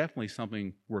 It's definitely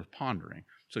something worth pondering.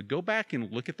 So go back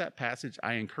and look at that passage.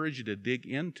 I encourage you to dig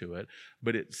into it,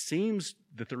 but it seems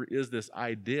that there is this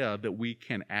idea that we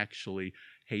can actually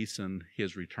hasten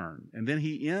His return. And then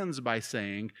he ends by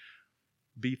saying,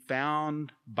 be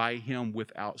found by Him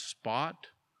without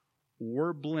spot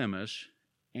or blemish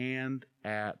and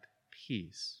at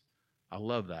peace. I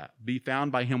love that. Be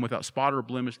found by Him without spot or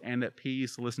blemish and at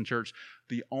peace. Listen, church,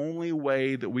 the only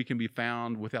way that we can be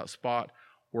found without spot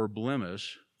or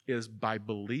blemish is by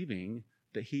believing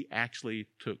that He actually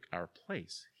took our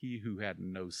place. He who had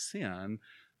no sin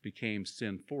became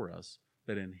sin for us,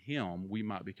 that in Him we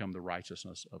might become the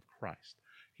righteousness of Christ.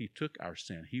 He took our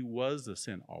sin. He was the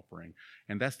sin offering.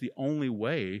 And that's the only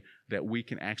way that we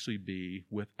can actually be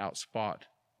without spot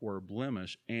or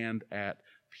blemish and at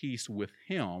peace with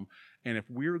Him. And if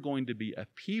we're going to be a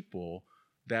people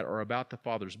that are about the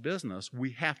Father's business,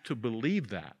 we have to believe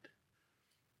that.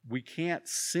 We can't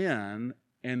sin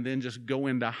and then just go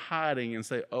into hiding and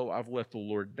say, oh, I've let the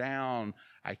Lord down.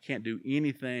 I can't do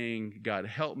anything. God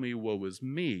help me. Woe is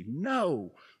me.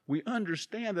 No, we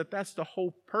understand that that's the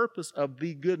whole purpose of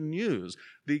the good news,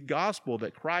 the gospel,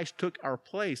 that Christ took our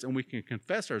place and we can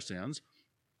confess our sins,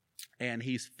 and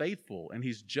He's faithful and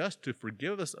He's just to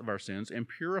forgive us of our sins and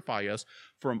purify us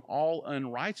from all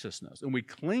unrighteousness. And we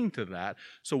cling to that.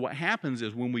 So what happens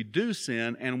is when we do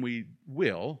sin, and we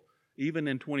will, even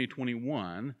in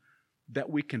 2021, that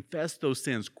we confess those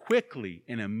sins quickly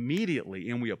and immediately,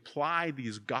 and we apply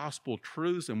these gospel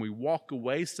truths, and we walk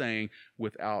away saying,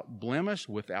 without blemish,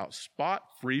 without spot,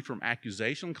 free from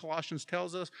accusation, Colossians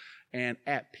tells us, and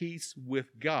at peace with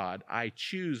God. I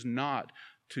choose not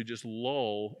to just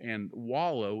lull and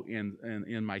wallow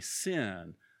in my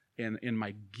sin and in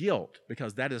my guilt,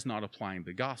 because that is not applying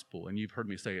the gospel. And you've heard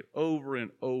me say it over and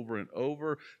over and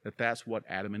over, that that's what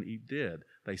Adam and Eve did.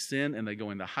 They sin and they go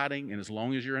into hiding, and as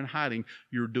long as you're in hiding,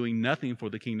 you're doing nothing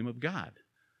for the kingdom of God.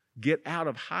 Get out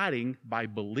of hiding by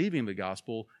believing the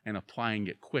gospel and applying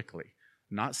it quickly.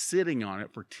 not sitting on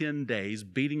it for 10 days,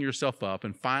 beating yourself up,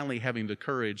 and finally having the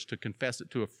courage to confess it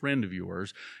to a friend of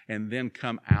yours, and then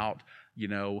come out,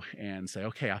 and say,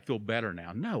 okay, I feel better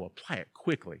now. No, apply it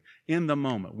quickly, in the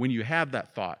moment. When you have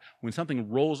that thought, when something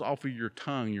rolls off of your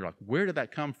tongue, you're like, where did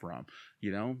that come from?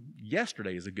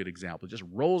 Yesterday is a good example. It just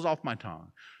rolls off my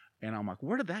tongue. And I'm like,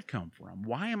 where did that come from?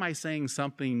 Why am I saying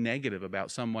something negative about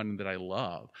someone that I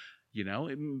love?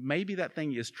 Maybe that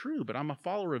thing is true, but I'm a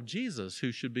follower of Jesus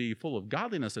who should be full of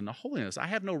godliness and holiness. I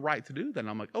have no right to do that. And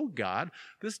I'm like, oh God,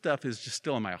 this stuff is just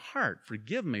still in my heart.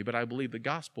 Forgive me, but I believe the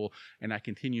gospel, and I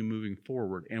continue moving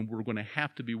forward. And we're going to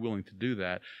have to be willing to do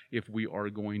that if we are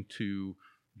going to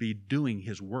be doing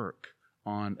his work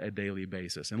on a daily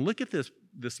basis. And look at this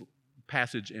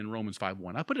passage in Romans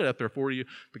 5:1. I put it up there for you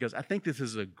because I think this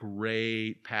is a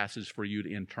great passage for you to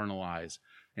internalize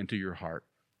into your heart.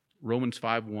 Romans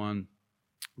 5:1,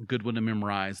 good one to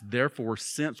memorize. Therefore,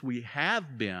 since we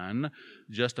have been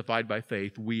justified by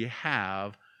faith, we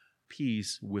have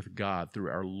peace with God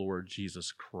through our Lord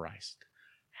Jesus Christ.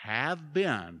 Have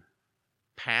been,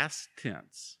 past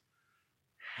tense.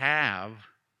 Have,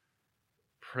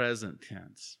 present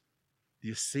tense. Do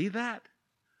you see that?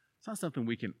 It's not something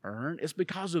we can earn. It's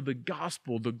because of the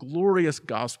gospel, the glorious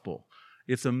gospel.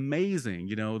 It's amazing.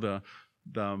 The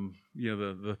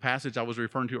passage I was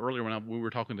referring to earlier when we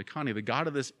were talking to Connie, the God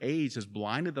of this age has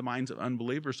blinded the minds of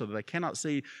unbelievers so that they cannot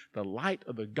see the light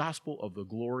of the gospel of the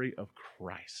glory of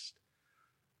Christ.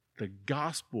 The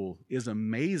gospel is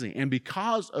amazing. And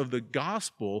because of the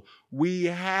gospel, we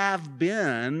have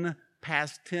been,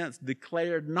 past tense,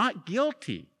 declared not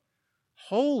guilty,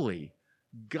 holy,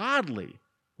 godly,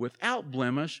 without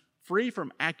blemish, free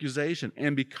from accusation.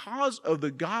 And because of the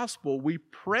gospel, we,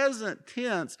 present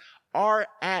tense, are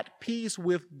at peace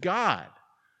with God.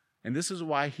 And this is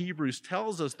why Hebrews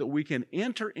tells us that we can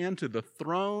enter into the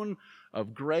throne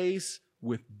of grace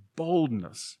with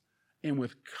boldness and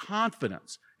with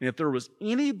confidence. And if there was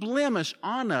any blemish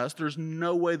on us, there's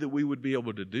no way that we would be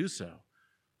able to do so.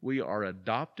 We are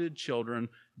adopted children.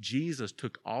 Jesus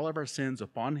took all of our sins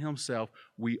upon himself.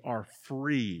 We are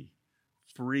free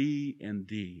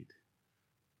indeed.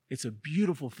 It's a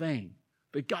beautiful thing.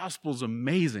 The gospel's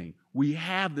amazing. We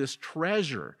have this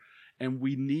treasure, and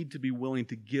we need to be willing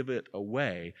to give it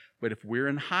away. But if we're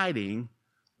in hiding,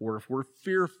 or if we're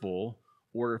fearful,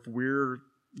 or if we're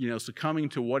succumbing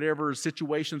to whatever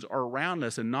situations are around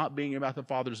us and not being about the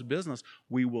Father's business,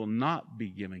 we will not be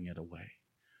giving it away.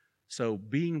 So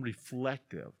being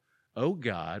reflective, oh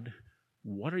God,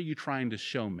 what are you trying to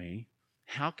show me?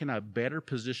 How can I better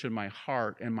position my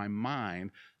heart and my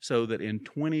mind so that in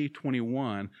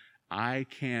 2021 I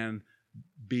can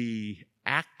be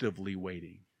actively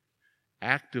waiting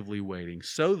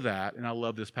so that, and I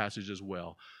love this passage as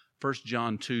well, 1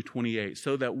 John 2:28,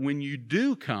 so that when you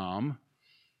do come,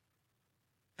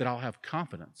 that I'll have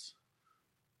confidence.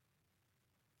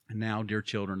 And now, dear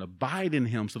children, abide in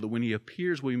him so that when he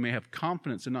appears, we may have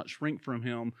confidence and not shrink from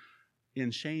him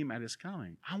in shame at his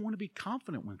coming. I want to be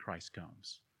confident when Christ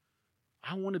comes.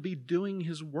 I want to be doing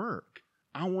his work.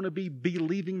 I want to be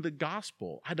believing the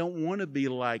gospel. I don't want to be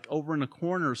like over in a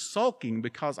corner sulking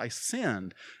because I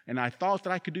sinned and I thought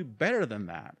that I could do better than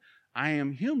that. I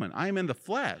am human. I am in the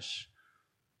flesh.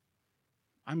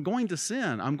 I'm going to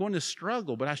sin. I'm going to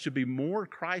struggle, but I should be more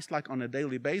Christ-like on a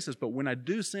daily basis. But when I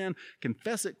do sin,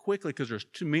 confess it quickly because there's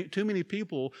too many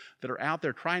people that are out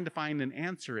there trying to find an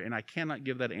answer, and I cannot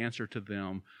give that answer to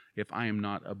them if I am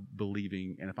not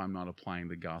believing and if I'm not applying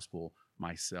the gospel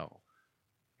myself.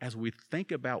 As we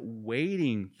think about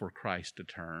waiting for Christ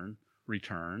to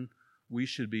return, we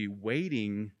should be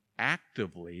waiting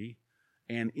actively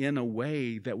and in a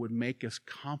way that would make us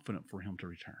confident for him to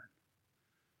return.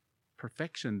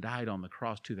 Perfection died on the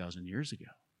cross 2,000 years ago.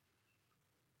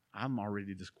 I'm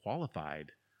already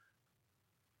disqualified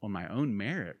on my own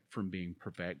merit from being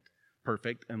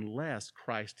perfect unless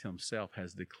Christ himself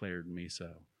has declared me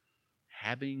so.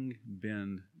 Having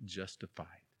been justified,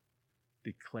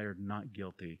 declared not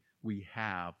guilty, we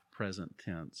have, present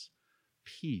tense,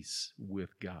 peace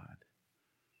with God.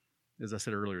 As I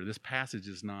said earlier, this passage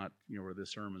is not, or this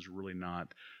sermon is really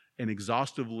not an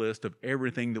exhaustive list of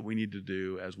everything that we need to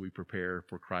do as we prepare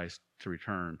for Christ to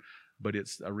return, but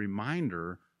it's a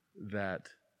reminder that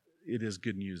it is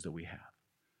good news that we have,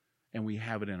 and we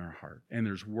have it in our heart, and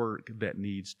there's work that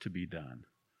needs to be done,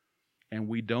 and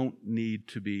we don't need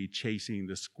to be chasing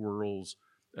the squirrels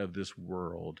of this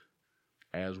world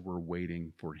as we're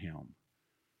waiting for him.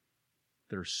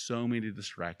 There's so many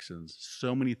distractions,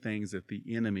 so many things that the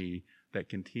enemy that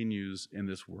continues in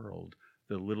this world,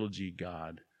 the little g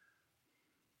God,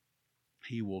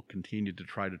 he will continue to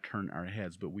try to turn our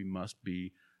heads, but we must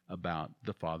be about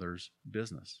the Father's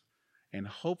business. And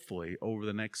hopefully over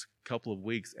the next couple of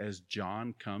weeks, as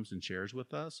John comes and shares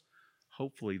with us,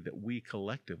 hopefully that we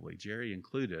collectively, Jerry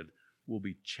included, will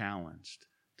be challenged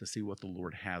to see what the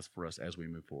Lord has for us as we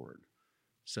move forward.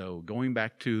 So going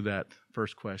back to that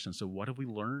first question, so what have we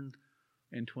learned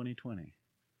in 2020?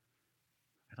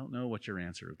 I don't know what your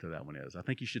answer to that one is. I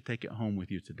think you should take it home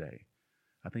with you today.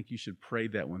 I think you should pray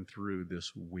that one through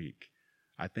this week.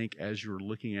 I think as you're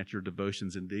looking at your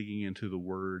devotions and digging into the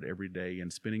Word every day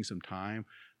and spending some time,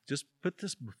 just put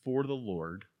this before the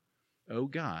Lord. Oh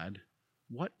God,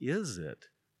 what is it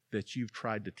that you've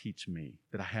tried to teach me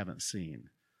that I haven't seen?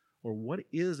 Or what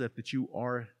is it that you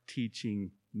are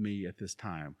teaching me at this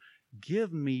time?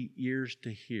 Give me ears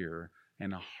to hear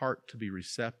and a heart to be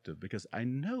receptive, because I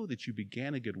know that you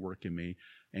began a good work in me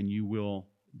and you will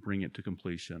bring it to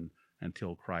completion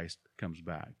until Christ comes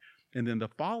back. And then the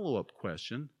follow-up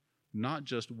question, not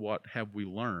just what have we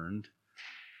learned,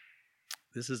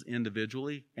 this is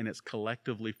individually and it's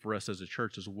collectively for us as a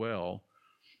church as well.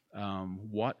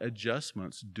 What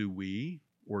adjustments do we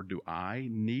or do I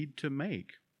need to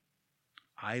make,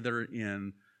 either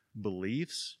in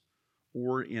beliefs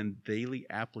or in daily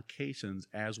applications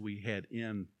as we head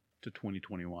into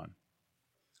 2021?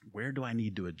 Where do I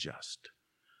need to adjust?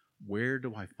 Where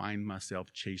do I find myself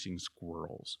chasing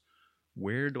squirrels?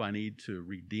 Where do I need to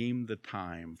redeem the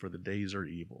time, for the days are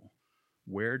evil?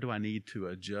 Where do I need to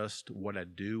adjust what I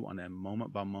do on a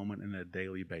moment by moment and a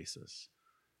daily basis?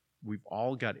 We've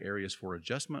all got areas for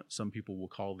adjustment. Some people will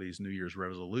call these New Year's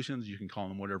resolutions. You can call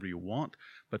them whatever you want.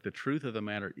 But the truth of the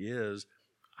matter is,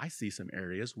 I see some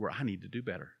areas where I need to do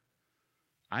better.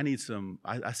 I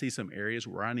see some areas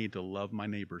where I need to love my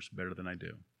neighbors better than I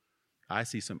do. I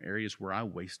see some areas where I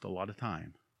waste a lot of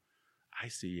time. I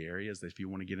see areas that, if you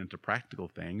want to get into practical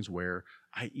things, where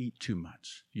I eat too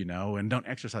much, and don't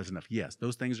exercise enough. Yes,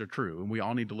 those things are true, and we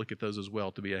all need to look at those as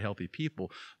well to be a healthy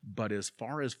people. But as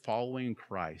far as following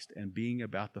Christ and being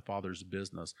about the Father's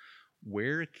business,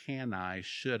 where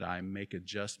should I make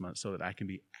adjustments so that I can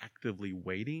be actively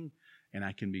waiting and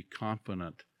I can be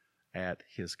confident at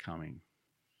His coming?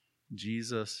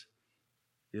 Jesus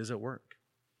is at work.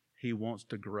 He wants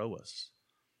to grow us.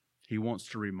 He wants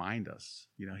to remind us.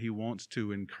 He wants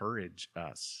to encourage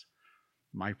us.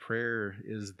 My prayer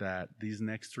is that these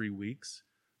next 3 weeks,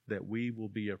 that we will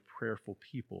be a prayerful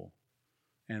people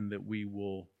and that we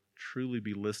will truly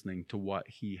be listening to what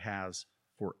He has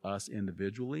for us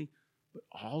individually, but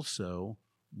also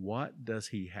what does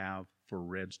He have for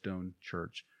Redstone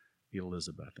Church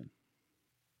Elizabethan.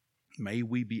 May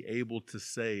we be able to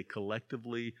say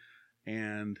collectively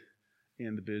and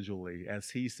individually,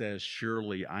 as He says,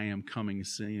 surely I am coming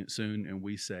soon, and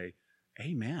we say,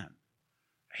 amen,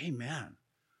 amen.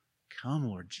 Come,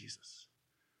 Lord Jesus.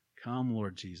 Come,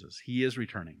 Lord Jesus. He is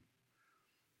returning.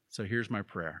 So here's my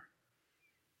prayer.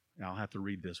 I'll have to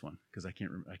read this one because I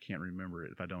can't remember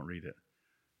it if I don't read it.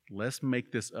 Let's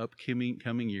make this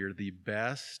coming year the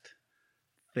best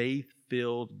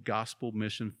faith-filled, gospel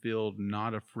mission-filled,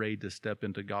 not afraid to step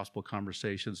into gospel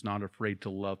conversations, not afraid to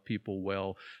love people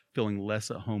well, feeling less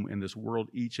at home in this world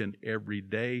each and every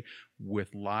day,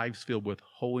 with lives filled with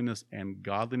holiness and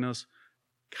godliness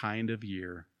kind of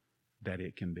year that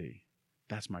it can be.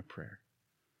 That's my prayer.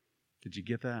 Did you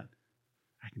get that?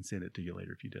 I can send it to you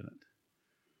later if you didn't.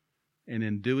 And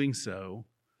in doing so,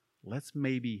 let's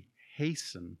maybe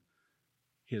hasten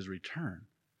His return,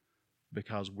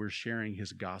 because we're sharing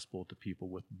His gospel to people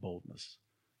with boldness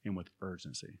and with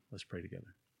urgency. Let's pray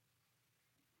together.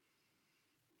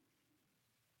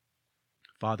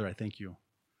 Father, I thank You.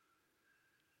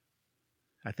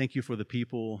 I thank You for the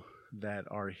people that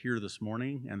are here this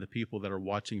morning and the people that are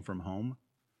watching from home.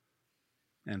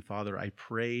 And Father, I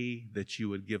pray that You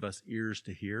would give us ears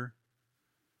to hear.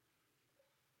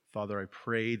 Father, I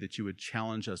pray that You would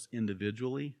challenge us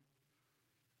individually.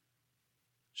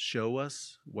 Show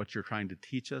us what You're trying to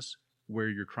teach us, where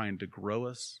You're trying to grow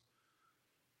us.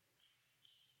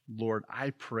 Lord, I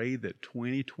pray that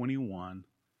 2021,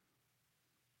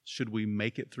 should we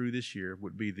make it through this year,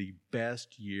 would be the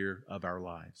best year of our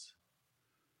lives.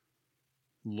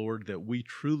 Lord, that we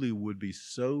truly would be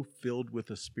so filled with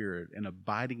the Spirit and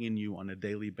abiding in You on a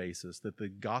daily basis that the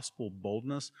gospel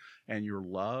boldness and Your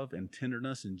love and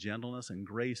tenderness and gentleness and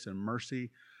grace and mercy,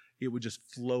 it would just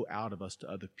flow out of us to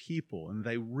other people. And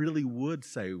they really would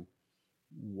say,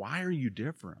 why are You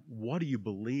different? What do you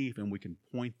believe? And we can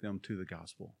point them to the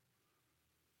gospel.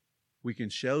 We can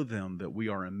show them that we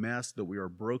are a mess, that we are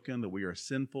broken, that we are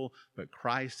sinful, but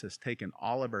Christ has taken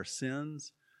all of our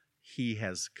sins. He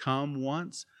has come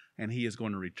once, and He is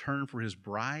going to return for His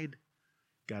bride.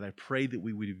 God, I pray that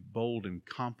we would be bold and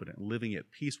confident, living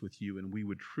at peace with you, and we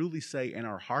would truly say in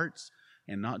our hearts,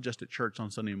 and not just at church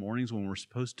on Sunday mornings when we're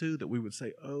supposed to, that we would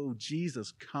say, oh,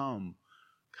 Jesus, come,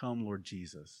 Lord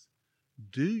Jesus.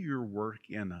 Do your work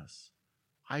in us.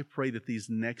 I pray that these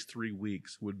next 3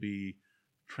 weeks would be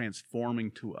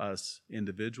transforming to us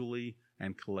individually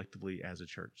and collectively as a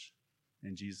church.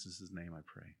 In Jesus' name I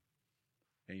pray.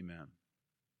 Amen.